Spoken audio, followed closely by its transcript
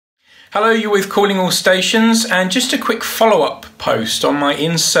Hello, you're with Calling All Stations, and just a quick follow-up post on my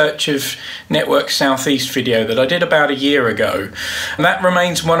In Search of Network Southeast video that I did about a year ago. And that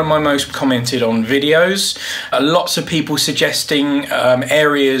remains one of my most commented on videos. Lots of people suggesting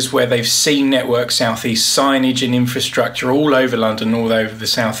areas where they've seen Network Southeast signage and infrastructure all over London, all over the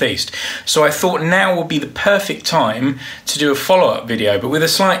Southeast. So I thought now would be the perfect time to do a follow-up video, but with a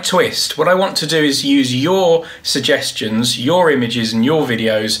slight twist. What I want to do is use your suggestions, your images and your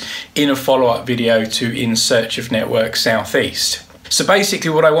videos in a follow-up video to In Search of Network Southeast. So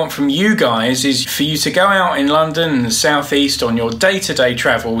basically what I want from you guys is for you to go out in London and the Southeast on your day-to-day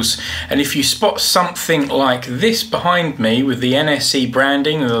travels, and if you spot something like this behind me with the NSE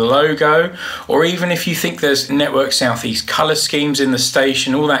branding and the logo, or even if you think there's Network Southeast colour schemes in the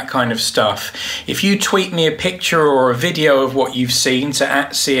station, all that kind of stuff, if you tweet me a picture or a video of what you've seen to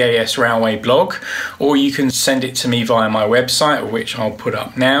 @CAS Railway Blog, or you can send it to me via my website, which I'll put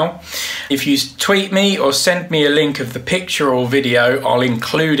up now. If you tweet me or send me a link of the picture or video, I'll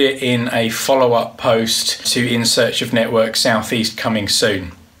include it in a follow-up post to In Search of Network Southeast coming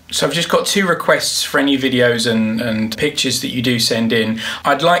soon. So I've just got two requests for any videos and pictures that you do send in.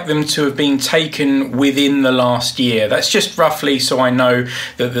 I'd like them to have been taken within the last year. That's just roughly so I know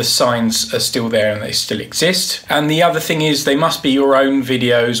that the signs are still there and they still exist. And the other thing is they must be your own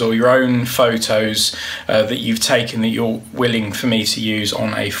videos or your own photos that you've taken that you're willing for me to use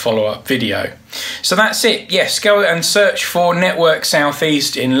on a follow-up video. So that's it. Yes, go and search for Network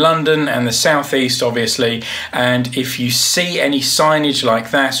Southeast in London and the Southeast, obviously. And if you see any signage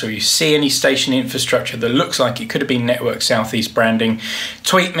like that, or you see any station infrastructure that looks like it could have been Network Southeast branding,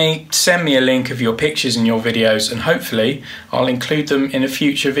 tweet me, send me a link of your pictures and your videos, and hopefully I'll include them in a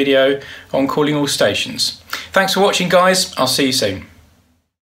future video on Calling All Stations. Thanks for watching, guys. I'll see you soon.